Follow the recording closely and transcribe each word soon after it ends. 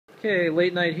Okay,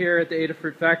 late night here at the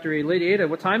Adafruit factory. Ladyada,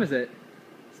 what time is it?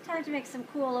 It's time to make some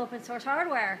cool open source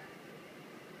hardware.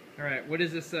 All right, what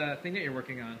is this thing that you're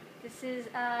working on? This is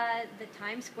the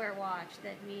TIMESQUARE watch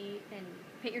that me and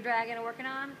Paint Your Dragon are working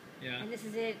on. Yeah. And this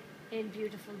is it in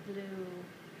beautiful blue.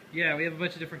 Yeah, we have a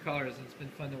bunch of different colors, and it's been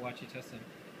fun to watch you test them.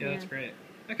 Yeah, that's great.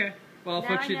 Okay, well, Now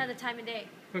folks I know the time and date.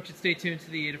 should stay tuned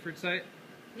to the Adafruit site.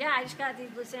 Yeah, I just got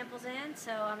these blue samples in,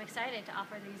 so I'm excited to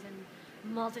offer these in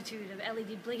multitude of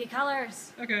LED blinky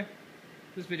colors. Okay,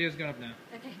 this video is going up now.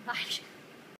 Okay, bye.